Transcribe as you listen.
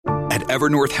At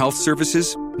Evernorth Health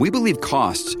Services, we believe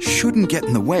costs shouldn't get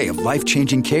in the way of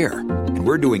life-changing care, and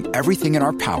we're doing everything in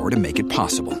our power to make it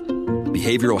possible.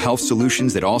 Behavioral health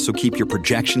solutions that also keep your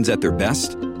projections at their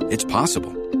best? It's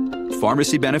possible.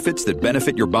 Pharmacy benefits that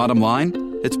benefit your bottom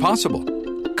line? It's possible.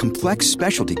 Complex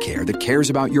specialty care that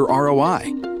cares about your ROI?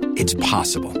 It's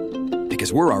possible.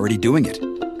 Because we're already doing it.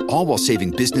 All while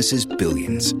saving businesses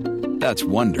billions. That's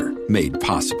Wonder made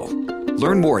possible.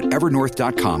 Learn more at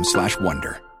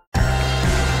evernorth.com/wonder.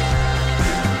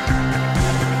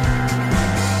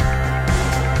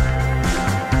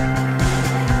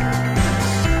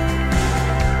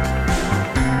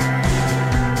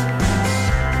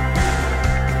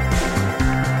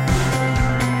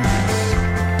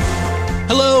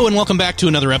 Hello and welcome back to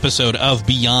another episode of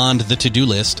Beyond the To-Do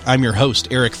List. I'm your host,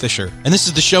 Eric Fisher, and this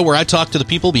is the show where I talk to the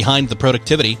people behind the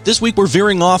productivity. This week we're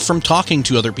veering off from talking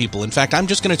to other people. In fact, I'm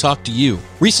just going to talk to you.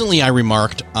 Recently I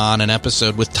remarked on an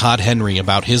episode with Todd Henry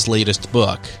about his latest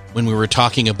book. When we were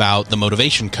talking about the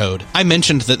Motivation Code, I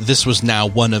mentioned that this was now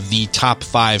one of the top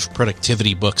 5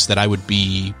 productivity books that I would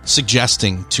be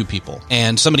suggesting to people.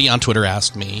 And somebody on Twitter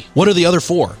asked me, what are the other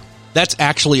 4? That's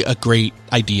actually a great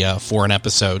idea for an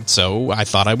episode, so I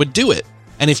thought I would do it.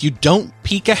 And if you don't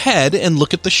peek ahead and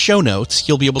look at the show notes,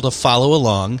 you'll be able to follow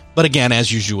along. But again,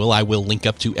 as usual, I will link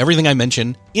up to everything I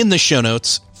mention in the show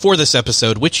notes for this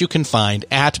episode, which you can find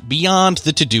at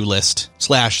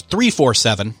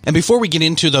beyondthetodolist/347. And before we get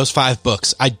into those 5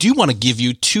 books, I do want to give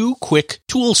you 2 quick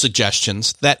tool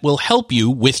suggestions that will help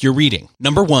you with your reading.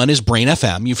 Number 1 is Brain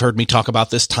FM. You've heard me talk about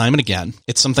this time and again.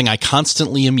 It's something I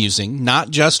constantly am using,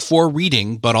 not just for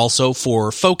reading, but also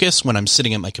for focus when I'm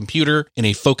sitting at my computer in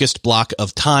a focused block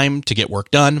of time to get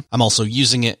work done. I'm also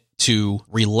using it to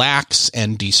relax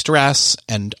and de-stress,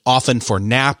 and often for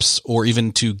naps or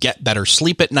even to get better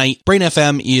sleep at night. Brain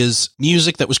FM is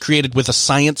music that was created with a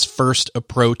science-first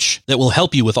approach that will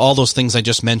help you with all those things I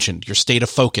just mentioned, your state of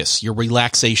focus, your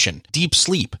relaxation, deep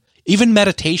sleep, even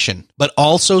meditation, but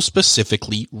also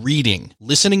specifically reading.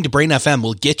 Listening to Brain FM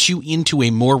will get you into a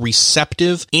more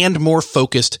receptive and more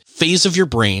focused phase of your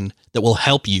brain that will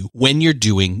help you when you're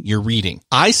doing your reading.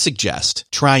 I suggest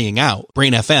trying out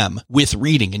Brain FM with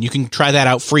reading, and you can try that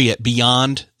out free at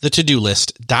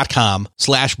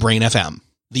beyondthetodolist.com/brainfm.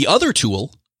 The other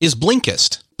tool is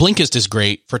Blinkist. Blinkist is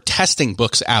great for testing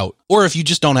books out, or if you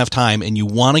just don't have time and you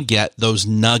want to get those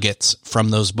nuggets from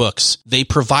those books, they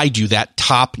provide you that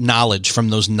top knowledge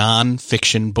from those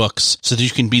non-fiction books so that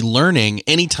you can be learning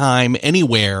anytime,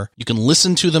 anywhere. You can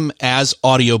listen to them as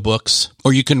audiobooks,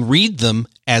 or you can read them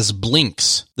as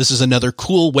blinks. This is another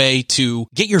cool way to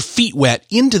get your feet wet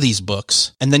into these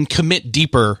books and then commit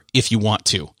deeper if you want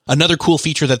to. Another cool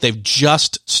feature that they've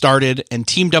just started and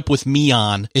teamed up with me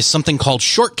on is something called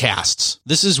Shortcasts.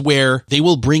 This is where they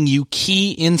will bring you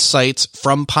key insights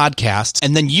from podcasts,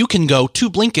 and then you can go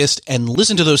to Blinkist and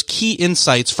listen to those key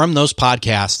insights from those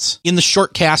podcasts in the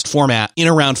shortcast format in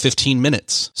around 15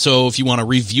 minutes. So if you want to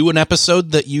review an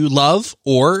episode that you love,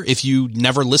 or if you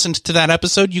never listened to that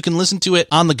episode, you can listen to it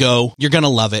on the go. You're going to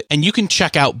love it. And you can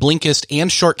check out Blinkist and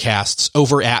Shortcasts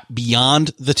over at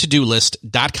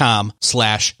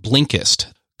beyondthetodolist.com/Blinkist.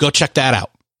 Go check that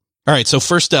out. All right, so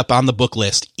first up on the book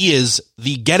list is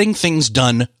the Getting Things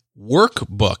Done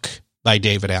Workbook by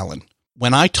David Allen.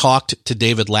 When I talked to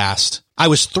David last, I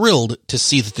was thrilled to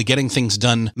see that the Getting Things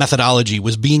Done methodology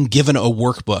was being given a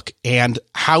workbook, and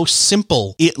how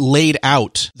simple it laid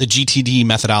out the GTD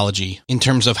methodology in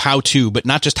terms of how to, but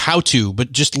not just how to,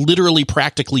 but just literally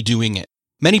practically doing it.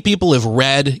 Many people have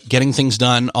read Getting Things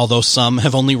Done, although some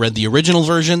have only read the original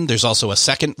version. There's also a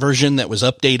second version that was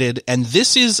updated. And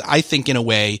this is, I think, in a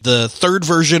way, the third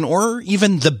version or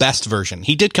even the best version.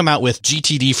 He did come out with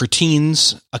GTD for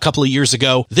Teens a couple of years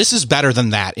ago. This is better than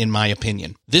that, in my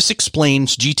opinion. This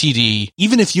explains GTD,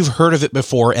 even if you've heard of it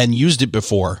before and used it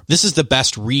before. This is the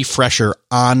best refresher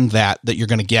on that you're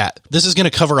going to get. This is going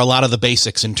to cover a lot of the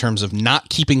basics in terms of not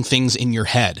keeping things in your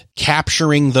head,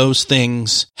 capturing those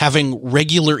things, having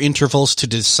regular intervals to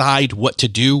decide what to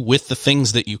do with the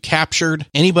things that you captured.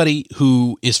 Anybody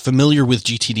who is familiar with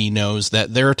GTD knows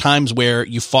that there are times where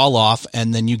you fall off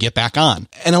and then you get back on.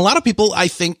 And a lot of people, I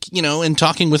think, in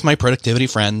talking with my productivity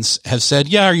friends, have said,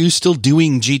 yeah, are you still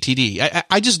doing GTD?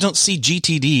 I just don't see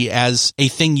GTD as a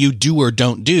thing you do or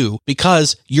don't do,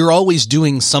 because you're always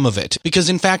doing some of it. Because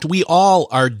in fact, we all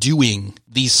are doing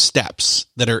these steps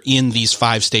that are in these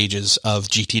 5 stages of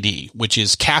GTD, which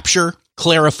is capture,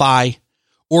 clarify,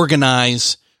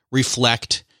 organize,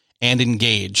 reflect, and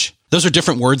engage. Those are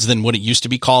different words than what it used to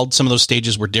be called. Some of those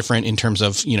stages were different in terms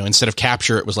of, instead of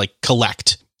capture, it was like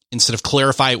collect. Instead of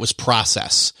clarify, it was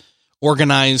process.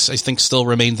 Organize, I think, still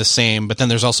remained the same, but then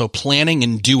there's also planning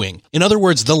and doing. In other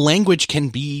words, the language can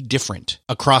be different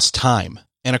across time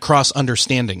and across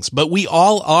understandings, but we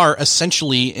all are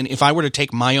essentially, and if I were to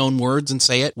take my own words and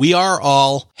say it, we are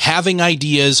all having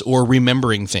ideas or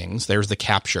remembering things. There's the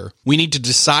capture. We need to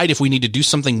decide if we need to do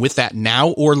something with that now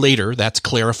or later. That's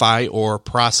clarify or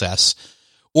process.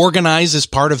 Organize is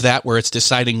part of that, where it's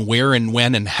deciding where and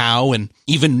when and how, and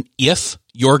even if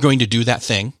you're going to do that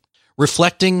thing.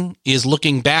 Reflecting is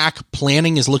looking back.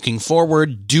 Planning is looking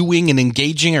forward. Doing and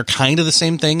engaging are kind of the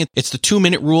same thing. It's the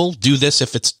 2-minute rule. Do this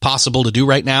if it's possible to do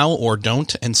right now, or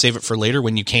don't, and save it for later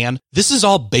when you can. This is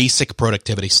all basic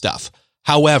productivity stuff.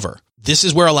 However, this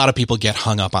is where a lot of people get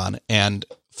hung up on and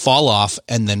fall off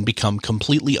and then become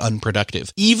completely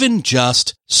unproductive. Even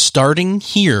just starting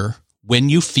here when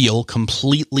you feel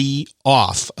completely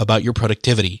off about your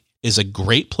productivity is a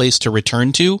great place to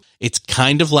return to. It's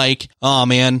kind of like, oh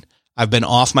man, I've been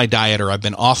off my diet or I've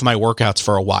been off my workouts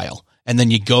for a while, and then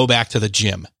you go back to the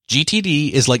gym.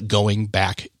 GTD is like going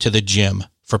back to the gym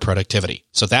for productivity.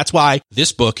 So that's why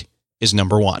this book is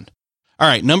number 1. All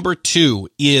right, number 2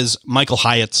 is Michael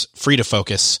Hyatt's Free to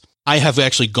Focus. I have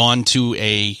actually gone to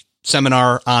a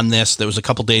seminar on this that was a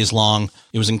couple days long.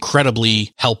 It was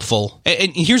incredibly helpful.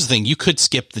 And here's the thing, you could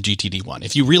skip the GTD one.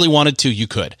 If you really wanted to, you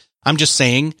could. I'm just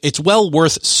saying it's well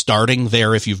worth starting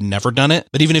there if you've never done it.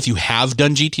 But even if you have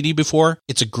done GTD before,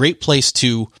 it's a great place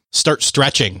to start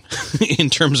stretching in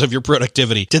terms of your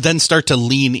productivity, to then start to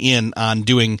lean in on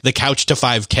doing the couch to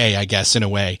 5K, I guess, in a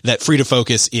way that Free to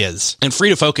Focus is. And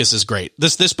Free to Focus is great.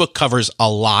 This book covers a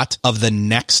lot of the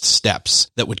next steps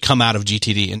that would come out of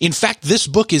GTD. And in fact, this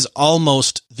book is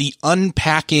almost the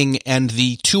unpacking and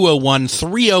the 201,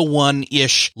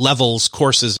 301-ish levels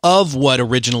courses of what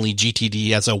originally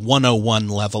GTD as a 101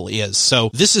 level is.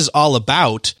 So this is all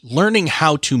about learning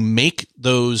how to make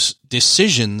those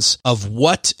decisions of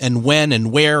what and when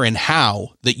and where and how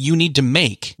that you need to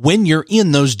make when you're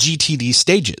in those GTD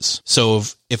stages. So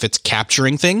if it's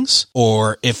capturing things,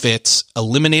 or if it's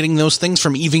eliminating those things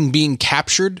from even being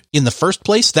captured in the first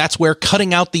place, that's where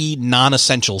cutting out the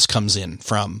non-essentials comes in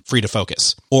from Free to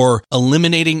Focus. Or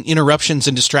eliminating interruptions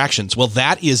and distractions. Well,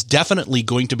 that is definitely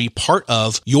going to be part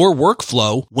of your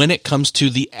workflow when it comes to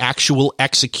the actual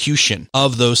execution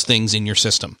of those things in your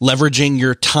system. Leveraging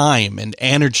your time and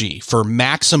energy for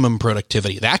maximum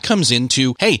productivity. That comes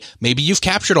into, hey, maybe you've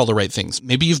captured all the right things.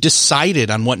 Maybe you've decided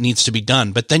on what needs to be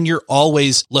done, but then you're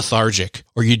always lethargic,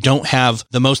 or you don't have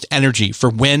the most energy for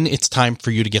when it's time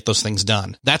for you to get those things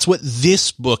done. That's what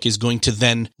this book is going to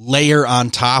then layer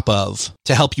on top of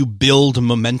to help you build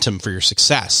momentum for your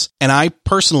success. And I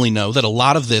personally know that a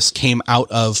lot of this came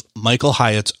out of Michael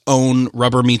Hyatt's own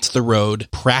rubber meets the road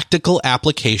practical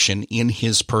application in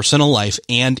his personal life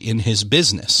and in his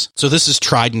business. So this is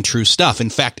tried and true stuff. In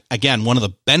fact, again, one of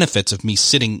the benefits of me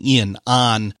sitting in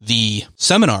on the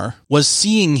seminar was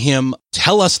seeing him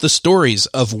tell us the stories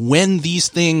of when these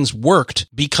things worked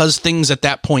because things at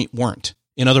that point weren't.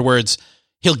 In other words,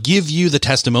 he'll give you the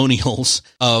testimonials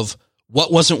of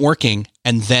what wasn't working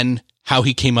and then how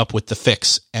he came up with the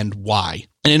fix and why.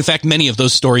 And in fact, many of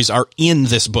those stories are in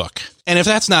this book. And if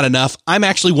that's not enough, I'm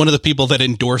actually one of the people that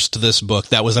endorsed this book.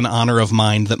 That was an honor of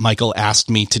mine that Michael asked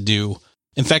me to do.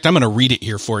 In fact, I'm going to read it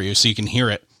here for you so you can hear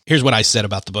it. Here's what I said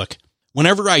about the book.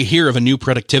 Whenever I hear of a new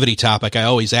productivity topic, I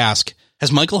always ask,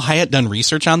 has Michael Hyatt done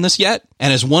research on this yet?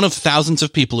 And as one of thousands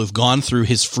of people who've gone through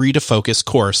his Free to Focus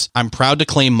course, I'm proud to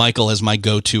claim Michael as my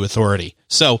go-to authority.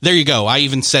 So there you go. I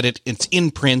even said it. It's in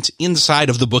print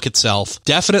inside of the book itself.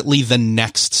 Definitely the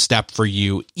next step for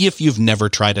you if you've never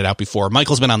tried it out before.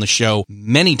 Michael's been on the show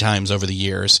many times over the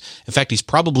years. In fact, he's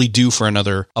probably due for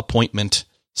another appointment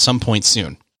some point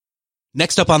soon.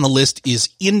 Next up on the list is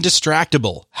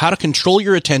Indistractable: How to Control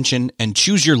Your Attention and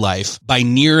Choose Your Life by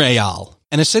Nir Eyal.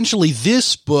 And essentially,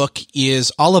 this book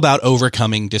is all about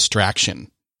overcoming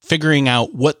distraction, figuring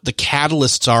out what the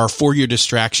catalysts are for your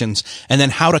distractions, and then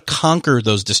how to conquer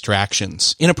those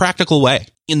distractions in a practical way.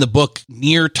 In the book,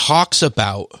 Nir talks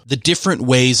about the different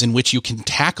ways in which you can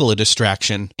tackle a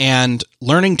distraction and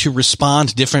learning to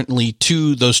respond differently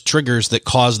to those triggers that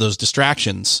cause those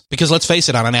distractions. Because let's face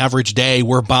it, on an average day,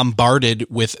 we're bombarded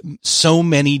with so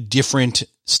many different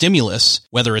stimulus,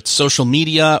 whether it's social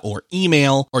media or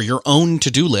email or your own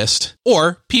to-do list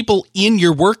or people in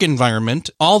your work environment.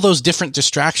 All those different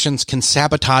distractions can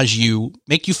sabotage you,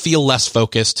 make you feel less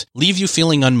focused, leave you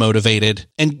feeling unmotivated.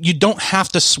 And you don't have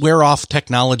to swear off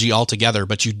technology altogether,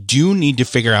 but you do need to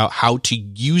figure out how to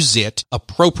use it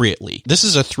appropriately. This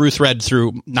is a through thread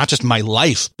through not just my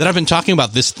life that I've been talking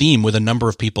about this theme with a number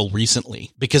of people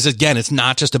recently, because again, it's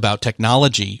not just about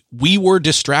technology. We were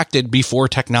distracted before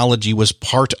technology was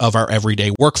part part of our everyday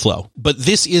workflow. But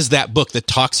this is that book that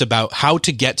talks about how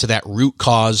to get to that root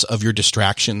cause of your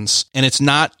distractions. And it's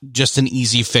not just an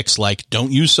easy fix like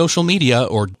don't use social media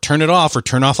or turn it off or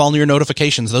turn off all your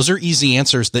notifications. Those are easy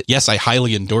answers that, yes, I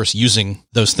highly endorse using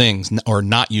those things or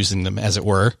not using them, as it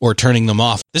were, or turning them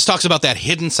off. This talks about that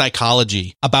hidden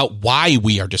psychology, about why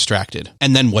we are distracted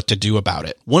and then what to do about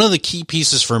it. One of the key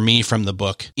pieces for me from the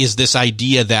book is this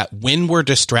idea that when we're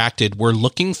distracted, we're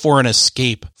looking for an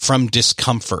escape from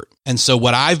discomfort. And so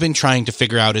what I've been trying to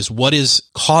figure out is what is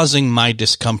causing my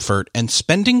discomfort and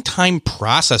spending time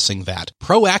processing that,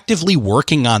 proactively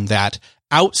working on that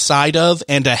outside of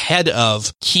and ahead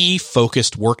of key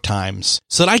focused work times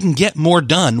so that I can get more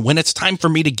done when it's time for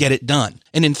me to get it done.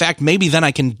 And in fact, maybe then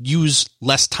I can use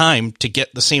less time to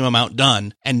get the same amount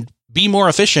done and be more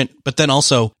efficient, but then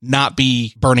also not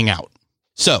be burning out.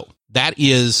 So that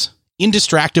is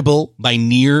Indistractable by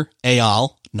Nir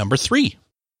Eyal, number 3.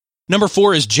 Number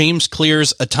 4 is James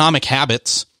Clear's Atomic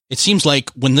Habits. It seems like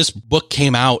when this book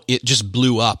came out, it just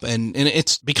blew up, and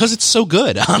it's because it's so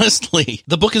good, honestly.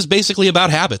 The book is basically about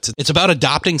habits. It's about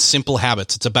adopting simple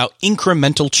habits. It's about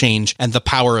incremental change and the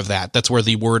power of that. That's where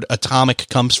the word atomic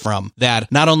comes from,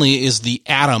 that not only is the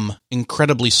atom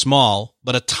incredibly small,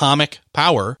 but atomic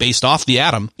power based off the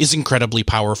atom is incredibly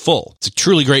powerful. It's a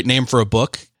truly great name for a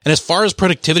book. And as far as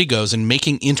productivity goes and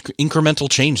making incremental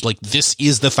change, like this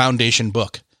is the foundation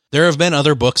book. There have been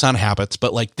other books on habits,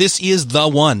 but like this is the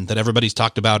one that everybody's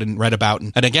talked about and read about.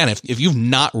 And again, if you've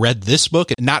not read this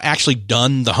book and not actually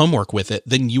done the homework with it,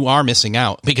 then you are missing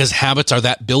out, because habits are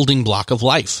that building block of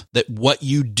life, that what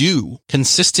you do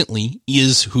consistently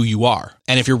is who you are.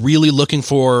 And if you're really looking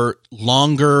for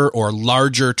longer or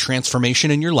larger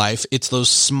transformation in your life, it's those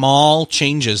small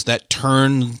changes that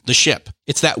turn the ship.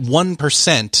 It's that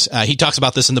 1%. He talks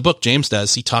about this in the book, James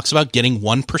does. He talks about getting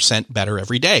 1% better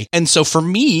every day. And so for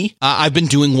me, I've been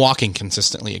doing walking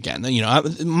consistently again. You know,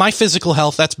 my physical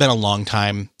health, that's been a long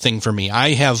time thing for me.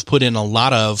 I have put in a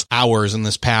lot of hours in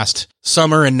this past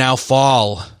summer and now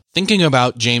fall thinking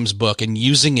about James' book and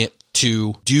using it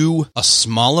to do a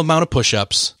small amount of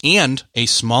push-ups and a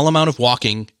small amount of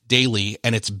walking daily,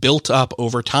 and it's built up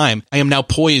over time. I am now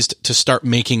poised to start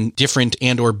making different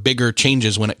and or bigger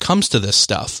changes when it comes to this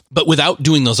stuff. But without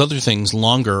doing those other things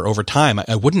longer over time,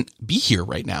 I wouldn't be here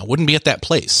right now, wouldn't be at that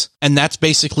place. And that's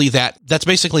basically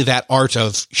that art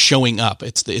of showing up.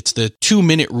 It's the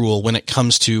 2-minute rule when it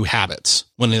comes to habits.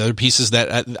 One of the other pieces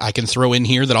that I can throw in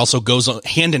here that also goes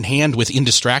hand in hand with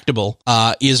Indistractable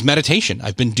is meditation.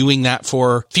 I've been doing that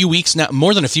for a few weeks now,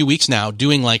 more than a few weeks now,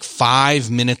 doing like 5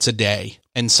 minutes a day.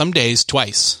 And some days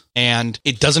twice. And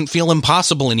it doesn't feel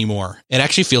impossible anymore. It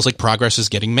actually feels like progress is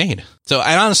getting made. So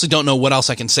I honestly don't know what else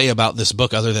I can say about this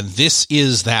book other than this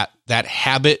is that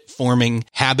habit forming,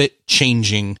 habit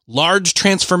changing, large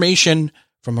transformation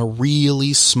from a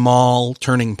really small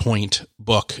turning point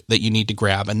book that you need to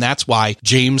grab. And that's why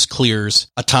James Clear's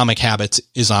Atomic Habits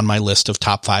is on my list of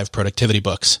top 5 productivity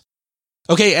books.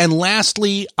 Okay, and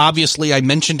lastly, obviously, I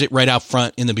mentioned it right out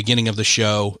front in the beginning of the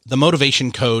show, The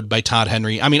Motivation Code by Todd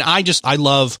Henry. I mean, I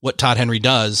love what Todd Henry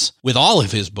does with all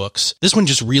of his books. This one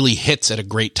just really hits at a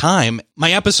great time.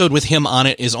 My episode with him on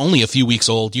it is only a few weeks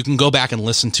old. You can go back and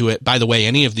listen to it. By the way,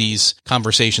 any of these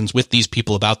conversations with these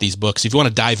people about these books, if you want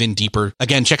to dive in deeper,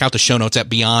 again, check out the show notes at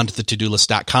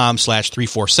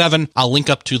beyondthetodolist.com/347. I'll link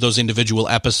up to those individual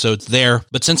episodes there.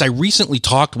 But since I recently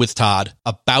talked with Todd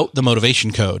about the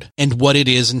Motivation Code and what it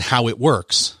is and how it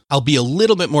works, I'll be a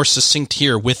little bit more succinct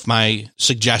here with my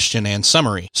suggestion and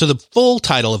summary. So the full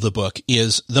title of the book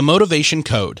is The Motivation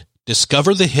Code: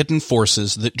 Discover the Hidden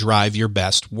Forces That Drive Your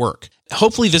Best Work.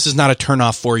 Hopefully this is not a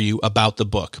turnoff for you about the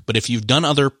book, but if you've done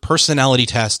other personality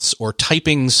tests or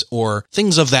typings or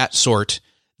things of that sort,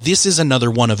 this is another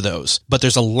one of those. But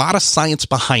there's a lot of science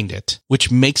behind it,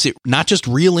 which makes it not just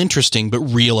real interesting, but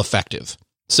real effective.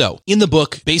 So, in the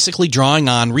book, basically drawing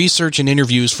on research and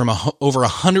interviews from over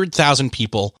 100,000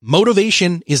 people,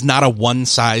 motivation is not a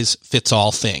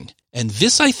one-size-fits-all thing. And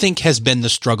this, I think, has been the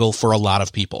struggle for a lot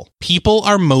of people. People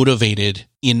are motivated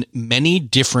in many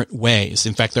different ways.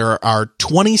 In fact, there are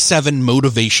 27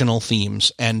 motivational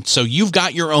themes. And so you've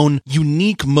got your own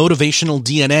unique motivational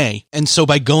DNA. And so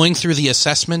by going through the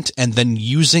assessment and then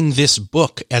using this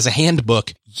book as a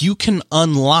handbook, you can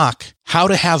unlock how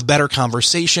to have better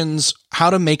conversations, how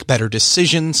to make better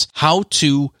decisions, how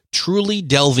to truly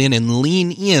delve in and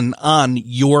lean in on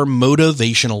your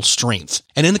motivational strength.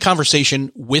 And in the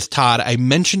conversation with Todd, I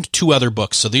mentioned 2 other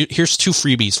books. So here's 2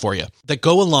 freebies for you that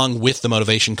go along with the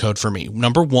Motivation Code for me.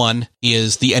 Number 1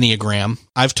 is the Enneagram.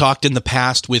 I've talked in the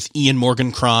past with Ian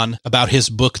Morgan-Cron about his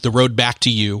book, The Road Back to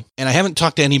You. And I haven't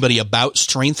talked to anybody about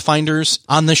Strength Finders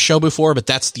on this show before, but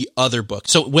that's the other book.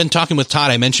 So when talking with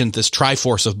Todd, I mentioned this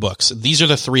Triforce of books. These are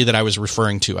the three that I was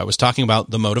referring to. I was talking about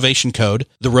The Motivation Code,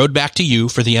 The Road Back to You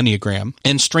for the Enneagram,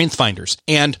 and Strength Finders.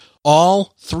 And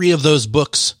all three of those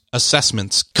books'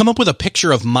 assessments come up with a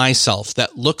picture of myself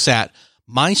that looks at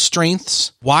my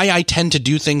strengths, why I tend to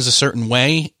do things a certain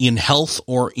way in health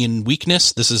or in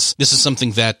weakness. This is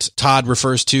something that Todd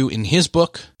refers to in his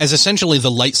book as essentially the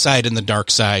light side and the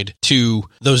dark side to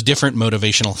those different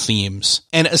motivational themes.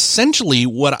 And essentially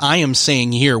what I am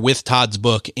saying here with Todd's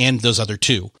book and those other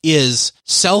two is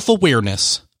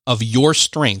self-awareness of your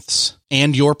strengths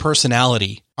and your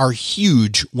personality are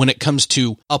huge when it comes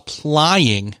to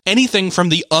applying anything from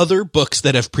the other books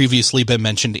that have previously been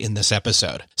mentioned in this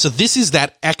episode. So this is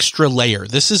that extra layer.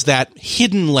 This is that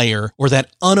hidden layer or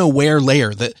that unaware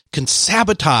layer that can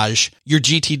sabotage your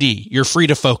GTD, your free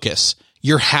to focus,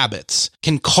 your habits,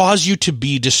 can cause you to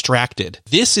be distracted.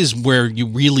 This is where you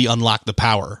really unlock the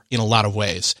power in a lot of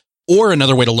ways. Or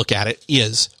another way to look at it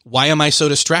is, why am I so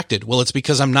distracted? Well, it's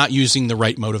because I'm not using the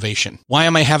right motivation. Why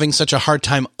am I having such a hard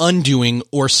time undoing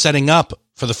or setting up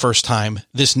for the first time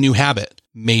this new habit?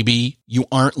 Maybe you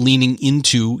aren't leaning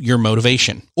into your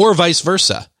motivation. Or vice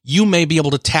versa. You may be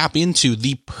able to tap into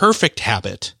the perfect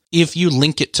habit if you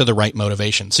link it to the right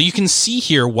motivation. So you can see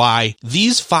here why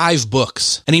these 5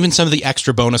 books, and even some of the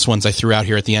extra bonus ones I threw out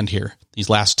here at the end here, these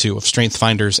last 2 of Strength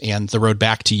Finders and The Road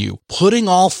Back to You, putting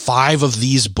all 5 of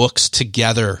these books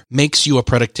together makes you a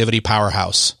productivity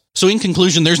powerhouse. So in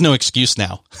conclusion, there's no excuse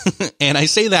now. And I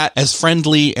say that as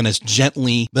friendly and as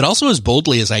gently, but also as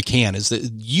boldly as I can, is that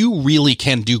you really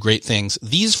can do great things.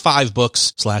 These 5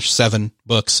 books /7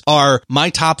 books are my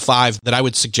top 5 that I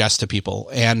would suggest to people.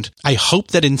 And I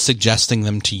hope that in suggesting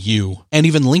them to you and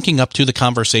even linking up to the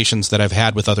conversations that I've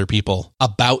had with other people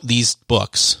about these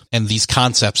books and these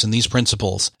concepts and these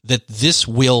principles, that this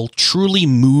will truly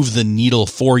move the needle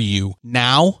for you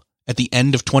now at the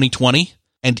end of 2020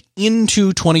 and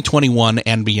into 2021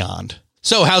 and beyond.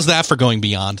 So how's that for going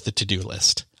beyond the to-do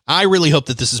list? I really hope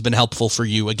that this has been helpful for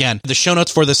you. Again, the show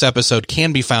notes for this episode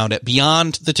can be found at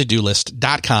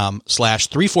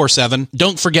beyondthetodolist.com/347.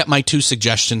 Don't forget my 2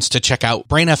 suggestions to check out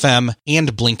Brain FM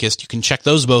and Blinkist. You can check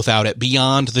those both out at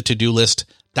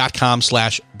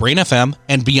beyondthetodolist.com/brainfm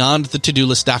and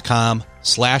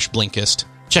beyondthetodolist.com/Blinkist.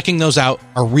 Checking those out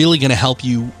are really going to help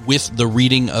you with the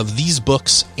reading of these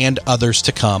books and others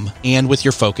to come, and with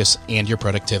your focus and your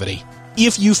productivity.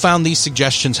 If you found these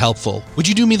suggestions helpful, would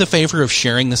you do me the favor of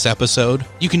sharing this episode?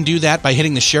 You can do that by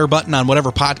hitting the share button on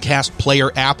whatever podcast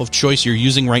player app of choice you're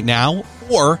using right now,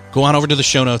 or go on over to the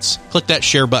show notes, click that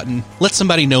share button, let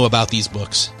somebody know about these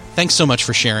books. Thanks so much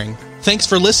for sharing. Thanks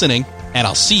for listening, and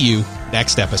I'll see you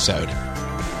next episode.